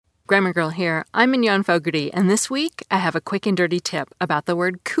Grammar Girl here. I'm Mignon Fogarty, and this week I have a quick and dirty tip about the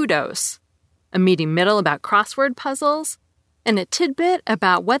word kudos, a meaty middle about crossword puzzles, and a tidbit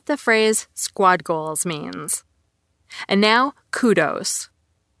about what the phrase squad goals means. And now, kudos.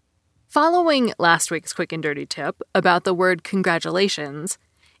 Following last week's quick and dirty tip about the word congratulations,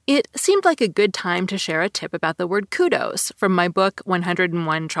 it seemed like a good time to share a tip about the word kudos from my book,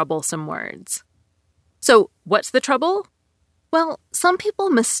 101 Troublesome Words. So, what's the trouble? Well, some people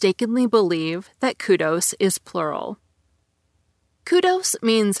mistakenly believe that kudos is plural. Kudos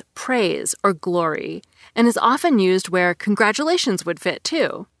means praise or glory and is often used where congratulations would fit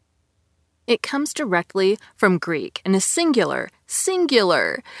too. It comes directly from Greek and is singular,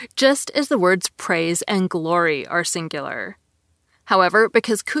 just as the words praise and glory are singular. However,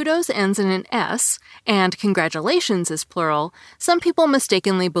 because kudos ends in an S and congratulations is plural, some people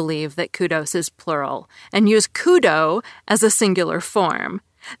mistakenly believe that kudos is plural and use kudo as a singular form.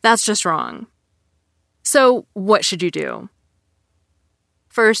 That's just wrong. So, what should you do?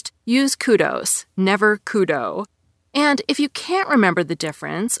 First, use kudos, never kudo. And if you can't remember the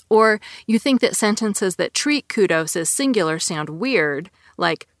difference, or you think that sentences that treat kudos as singular sound weird,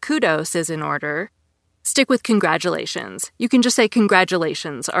 like kudos is in order, stick with congratulations. You can just say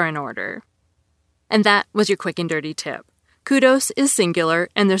congratulations are in order. And that was your quick and dirty tip. Kudos is singular,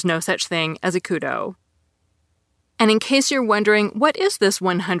 and there's no such thing as a kudo. And in case you're wondering, what is this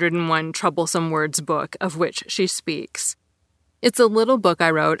 101 Troublesome Words book of which she speaks? It's a little book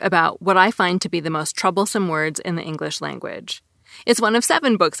I wrote about what I find to be the most troublesome words in the English language. It's one of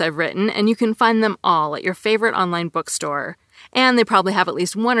 7 books I've written, and you can find them all at your favorite online bookstore. And they probably have at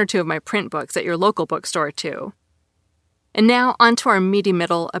least 1 or 2 of my print books at your local bookstore, too. And now, on to our meaty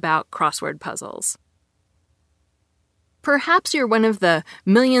middle about crossword puzzles. Perhaps you're one of the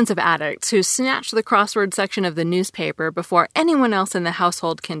millions of addicts who snatch the crossword section of the newspaper before anyone else in the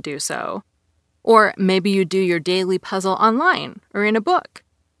household can do so. Or maybe you do your daily puzzle online or in a book.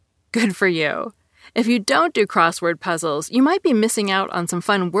 Good for you. If you don't do crossword puzzles, you might be missing out on some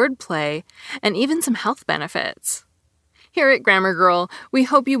fun wordplay and even some health benefits. Here at Grammar Girl, we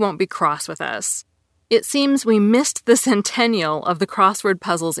hope you won't be cross with us. It seems we missed the centennial of the crossword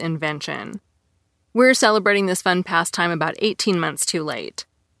puzzle's invention. We're celebrating this fun pastime about 18 months too late.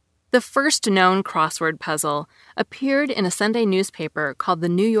 The first known crossword puzzle appeared in a Sunday newspaper called the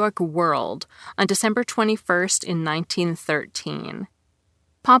New York World on December 21st in 1913.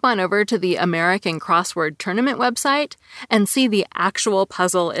 Pop on over to the American Crossword Tournament website and see the actual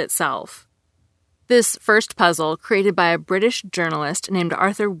puzzle itself. This first puzzle, created by a British journalist named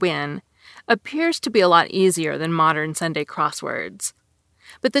Arthur Wynne, appears to be a lot easier than modern Sunday crosswords.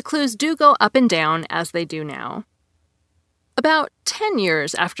 But the clues do go up and down as they do now. About 10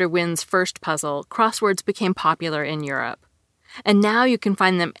 years after Wynne's first puzzle, crosswords became popular in Europe. And now you can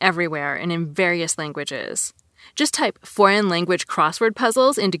find them everywhere and in various languages. Just type foreign language crossword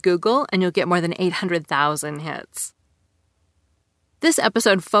puzzles into Google and you'll get more than 800,000 hits. This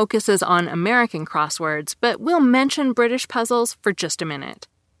episode focuses on American crosswords, but we'll mention British puzzles for just a minute.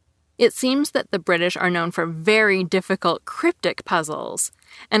 It seems that the British are known for very difficult cryptic puzzles,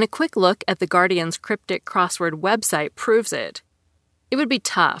 and a quick look at the Guardian's cryptic crossword website proves it. It would be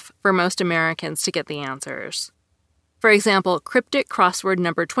tough for most Americans to get the answers. For example, cryptic crossword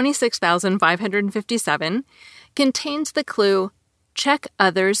number 26,557 contains the clue, check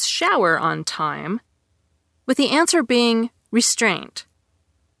others' shower on time, with the answer being restraint.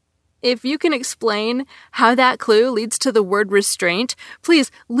 If you can explain how that clue leads to the word restraint,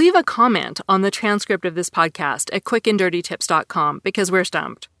 please leave a comment on the transcript of this podcast at quickanddirtytips.com because we're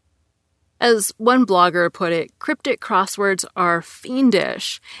stumped. As one blogger put it, cryptic crosswords are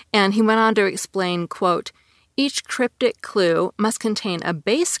fiendish, and he went on to explain, quote, each cryptic clue must contain a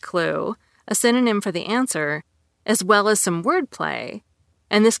base clue, a synonym for the answer, as well as some wordplay,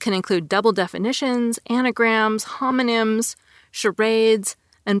 and this can include double definitions, anagrams, homonyms, charades,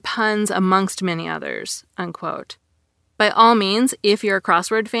 and puns amongst many others, unquote. By all means, if you're a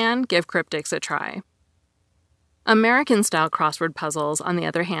crossword fan, give cryptics a try. American-style crossword puzzles, on the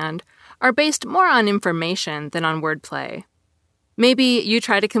other hand, are based more on information than on wordplay. Maybe you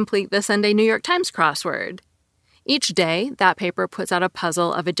try to complete the Sunday New York Times crossword. Each day, that paper puts out a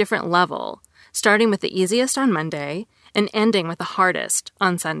puzzle of a different level, starting with the easiest on Monday and ending with the hardest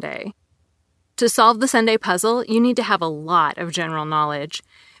on Sunday. To solve the Sunday puzzle, you need to have a lot of general knowledge,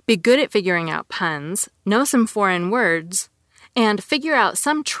 be good at figuring out puns, know some foreign words, and figure out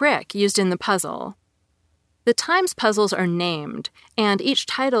some trick used in the puzzle. The Times puzzles are named, and each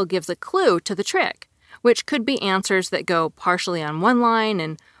title gives a clue to the trick, which could be answers that go partially on one line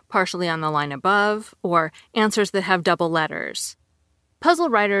and partially on the line above, or answers that have double letters. puzzle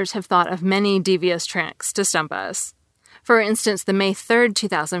writers have thought of many devious tricks to stump us. For instance, the May 3rd,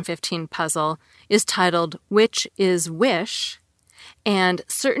 2015 puzzle is titled Which is Wish, and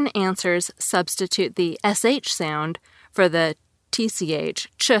certain answers substitute the SH sound for the TCH,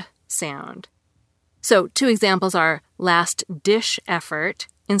 ch sound. So 2 examples are last dish effort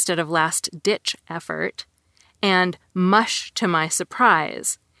instead of last ditch effort, and mush to my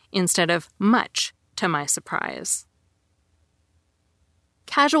surprise instead of much to my surprise.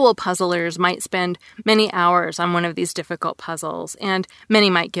 Casual puzzlers might spend many hours on one of these difficult puzzles, and many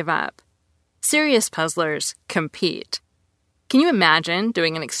might give up. Serious puzzlers compete. Can you imagine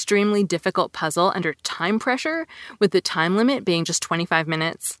doing an extremely difficult puzzle under time pressure, with the time limit being just 25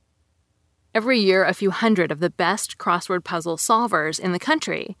 minutes? Every year, a few hundred of the best crossword puzzle solvers in the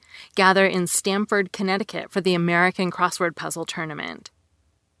country gather in Stamford, Connecticut for the American Crossword Puzzle Tournament.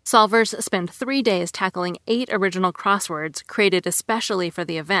 Solvers spend 3 days tackling 8 original crosswords created especially for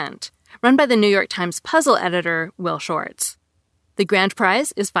the event, run by the New York Times puzzle editor Will Shortz. The grand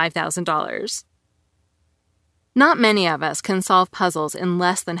prize is $5,000. Not many of us can solve puzzles in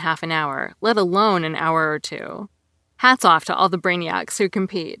less than half an hour, let alone an hour or 2. Hats off to all the brainiacs who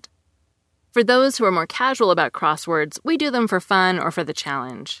compete. For those who are more casual about crosswords, we do them for fun or for the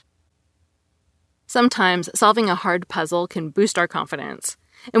challenge. Sometimes solving a hard puzzle can boost our confidence,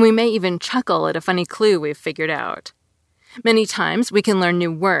 and we may even chuckle at a funny clue we've figured out. Many times we can learn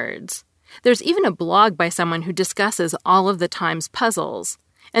new words. There's even a blog by someone who discusses all of the Times puzzles,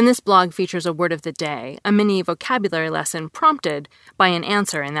 and this blog features a word of the day, a mini vocabulary lesson prompted by an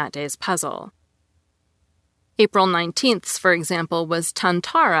answer in that day's puzzle. April 19th's, for example, was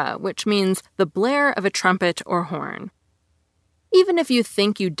Tantara, which means the blare of a trumpet or horn. Even if you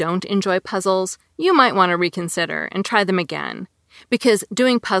think you don't enjoy puzzles, you might want to reconsider and try them again, because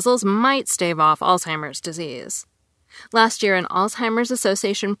doing puzzles might stave off Alzheimer's disease. Last year, an Alzheimer's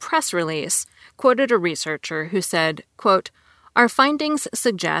Association press release quoted a researcher who said, quote, "Our findings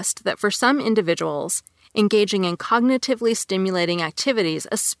suggest that for some individuals, engaging in cognitively stimulating activities,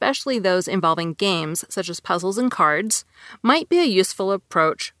 especially those involving games such as puzzles and cards, might be a useful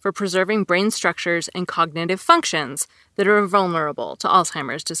approach for preserving brain structures and cognitive functions that are vulnerable to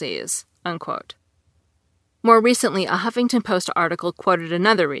Alzheimer's disease," unquote. More recently, a Huffington Post article quoted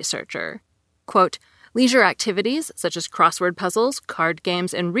another researcher, quote, "Leisure activities such as crossword puzzles, card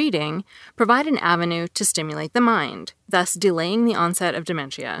games, and reading provide an avenue to stimulate the mind, thus delaying the onset of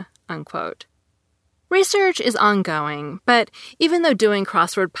dementia," unquote. Research is ongoing, but even though doing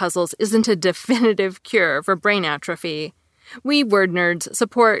crossword puzzles isn't a definitive cure for brain atrophy, we word nerds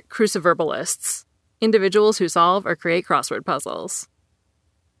support cruciverbalists, individuals who solve or create crossword puzzles.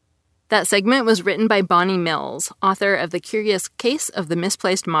 That segment was written by Bonnie Mills, author of The Curious Case of the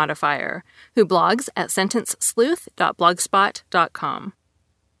Misplaced Modifier, who blogs at sentencesleuth.blogspot.com.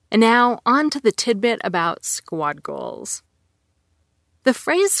 And now, on to the tidbit about squad goals. The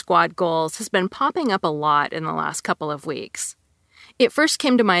phrase squad goals has been popping up a lot in the last couple of weeks. It first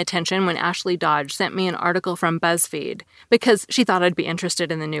came to my attention when Ashley Dodge sent me an article from BuzzFeed because she thought I'd be interested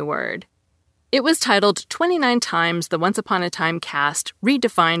in the new word. It was titled 29 Times the Once Upon a Time Cast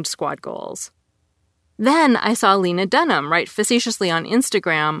Redefined Squad Goals. Then I saw Lena Dunham write facetiously on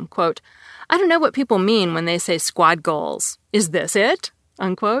Instagram, quote, "I don't know what people mean when they say squad goals. Is this it?"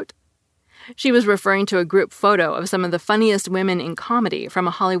 unquote. She was referring to a group photo of some of the funniest women in comedy from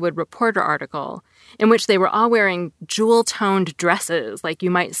a Hollywood Reporter article, in which they were all wearing jewel-toned dresses like you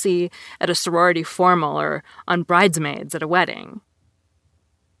might see at a sorority formal or on bridesmaids at a wedding.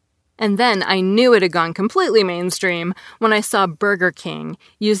 And then I knew it had gone completely mainstream when I saw Burger King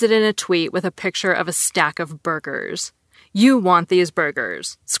use it in a tweet with a picture of a stack of burgers. "You want these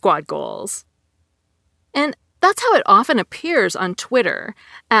burgers. Squad goals." And that's how it often appears on Twitter,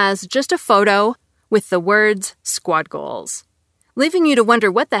 as just a photo with the words squad goals, leaving you to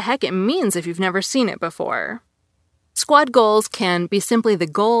wonder what the heck it means if you've never seen it before. Squad goals can be simply the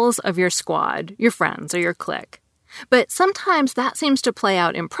goals of your squad, your friends, or your clique. But sometimes that seems to play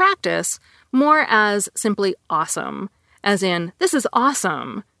out in practice more as simply awesome, as in, this is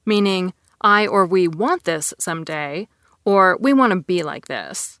awesome, meaning I or we want this someday, or we want to be like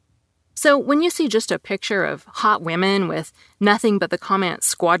this. So when you see just a picture of hot women with nothing but the comment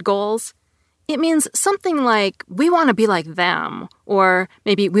squad goals, it means something like we want to be like them, or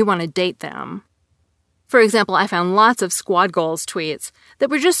maybe we want to date them. For example, I found lots of squad goals tweets that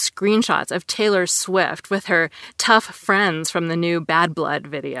were just screenshots of Taylor Swift with her tough friends from the new Bad Blood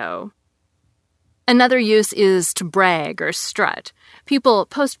video. Another use is to brag or strut. People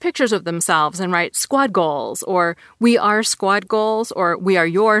post pictures of themselves and write squad goals, or we are squad goals, or we are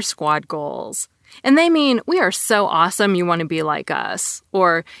your squad goals. And they mean, we are so awesome you want to be like us,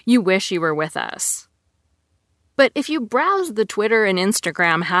 or you wish you were with us. But if you browse the Twitter and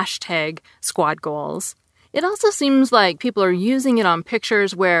Instagram hashtag squad goals, it also seems like people are using it on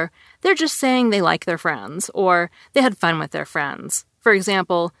pictures where they're just saying they like their friends, or they had fun with their friends. For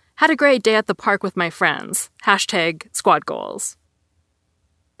example, had a great day at the park with my friends, hashtag squad goals.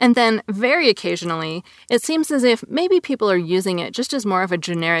 And then, very occasionally, it seems as if maybe people are using it just as more of a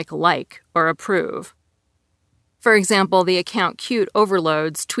generic like or approve. For example, the account Cute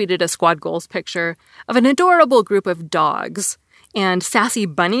Overloads tweeted a squad goals picture of an adorable group of dogs, and Sassy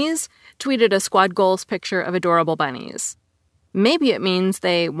Bunnies tweeted a squad goals picture of adorable bunnies. Maybe it means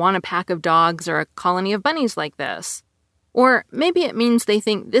they want a pack of dogs or a colony of bunnies like this. Or maybe it means they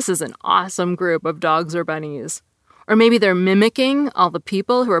think this is an awesome group of dogs or bunnies. Or maybe they're mimicking all the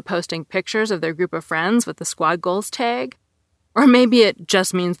people who are posting pictures of their group of friends with the squad goals tag. Or maybe it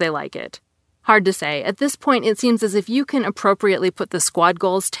just means they like it. Hard to say. At this point, it seems as if you can appropriately put the squad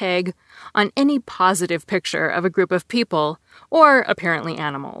goals tag on any positive picture of a group of people, or apparently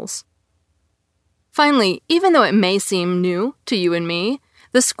animals. Finally, even though it may seem new to you and me,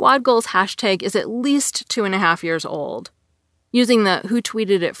 the squad goals hashtag is at least 2.5 years old. Using the Who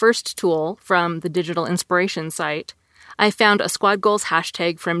Tweeted It First tool from the Digital Inspiration site, I found a squad goals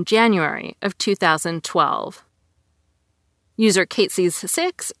hashtag from January of 2012. User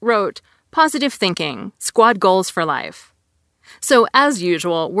KateSees6 wrote, "Positive thinking, squad goals for life." So, as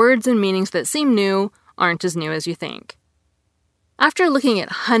usual, words and meanings that seem new aren't as new as you think. After looking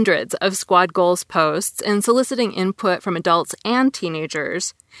at hundreds of squad goals posts and soliciting input from adults and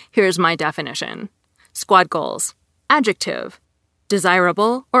teenagers, here's my definition. Squad goals. Adjective.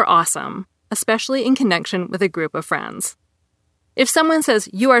 Desirable or awesome, especially in connection with a group of friends. If someone says,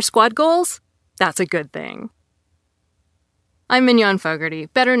 "You are squad goals," that's a good thing. I'm Mignon Fogarty,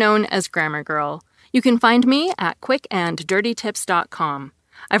 better known as Grammar Girl. You can find me at quickanddirtytips.com.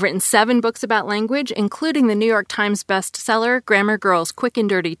 I've written 7 books about language, including the New York Times bestseller, Grammar Girl's Quick and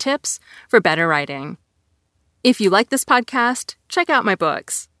Dirty Tips for Better Writing. If you like this podcast, check out my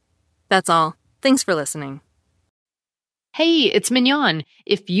books. That's all. Thanks for listening. Hey, it's Mignon.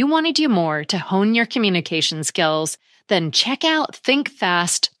 If you want to do more to hone your communication skills, then check out Think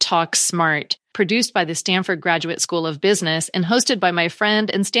Fast, Talk Smart, produced by the Stanford Graduate School of Business and hosted by my friend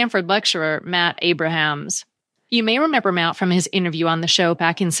and Stanford lecturer, Matt Abrahams. You may remember Matt from his interview on the show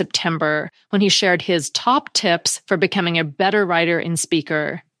back in September when he shared his top tips for becoming a better writer and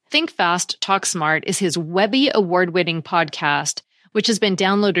speaker. Think Fast, Talk Smart is his Webby award-winning podcast, which has been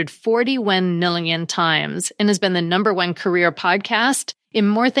downloaded 41 million times and has been the #1 career podcast in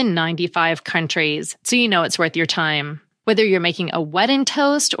more than 95 countries, so you know it's worth your time. Whether you're making a wedding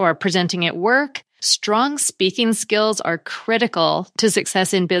toast or presenting at work, strong speaking skills are critical to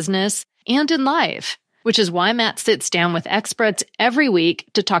success in business and in life, which is why Matt sits down with experts every week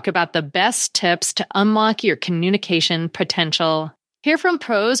to talk about the best tips to unlock your communication potential. Hear from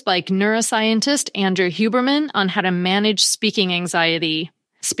pros like neuroscientist Andrew Huberman on how to manage speaking anxiety,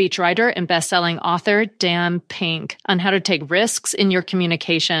 speechwriter and best-selling author Dan Pink on how to take risks in your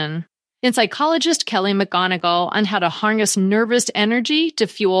communication, and psychologist Kelly McGonigal on how to harness nervous energy to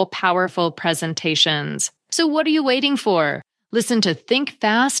fuel powerful presentations. So what are you waiting for? Listen to Think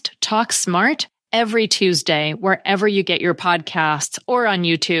Fast, Talk Smart every Tuesday wherever you get your podcasts or on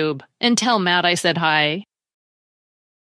YouTube. And tell Matt I said hi.